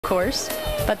of course.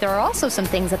 But there are also some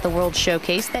things at the World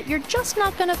Showcase that you're just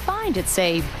not going to find at,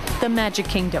 say, the Magic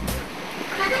Kingdom.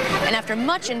 And after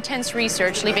much intense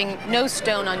research, leaving no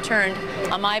stone unturned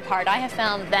on my part, I have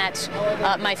found that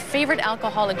my favorite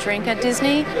alcoholic drink at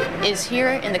Disney is here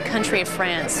in the country of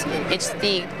France. It's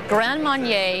the Grand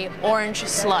Marnier Orange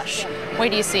Slush. Wait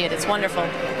till you see it. It's wonderful.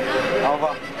 Au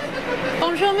revoir.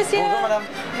 Bonjour, monsieur. Bonjour, madame.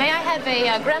 May I have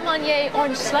a Grand Marnier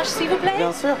Orange Slush, s'il vous plaît?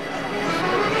 Bien sûr.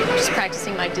 Just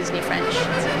practicing my Disney French.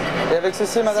 Et avec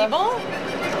ceci, madame? C'est bon?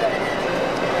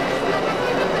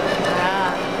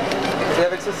 Et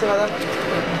avec ceci, madame?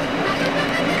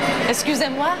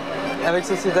 Excusez-moi? Avec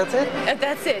ceci, that's it?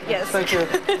 That's it, yes. Thank you. $8,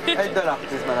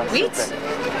 please, madame. s'il vous Wheat?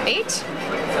 plaît. 8?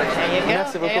 There you go.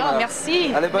 Merci beaucoup, There you go. madame.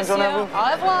 Merci. Allez, bonne journée à vous.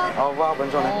 Au revoir. Au revoir,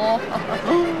 bonne journée.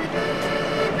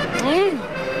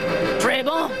 Très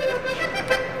bon.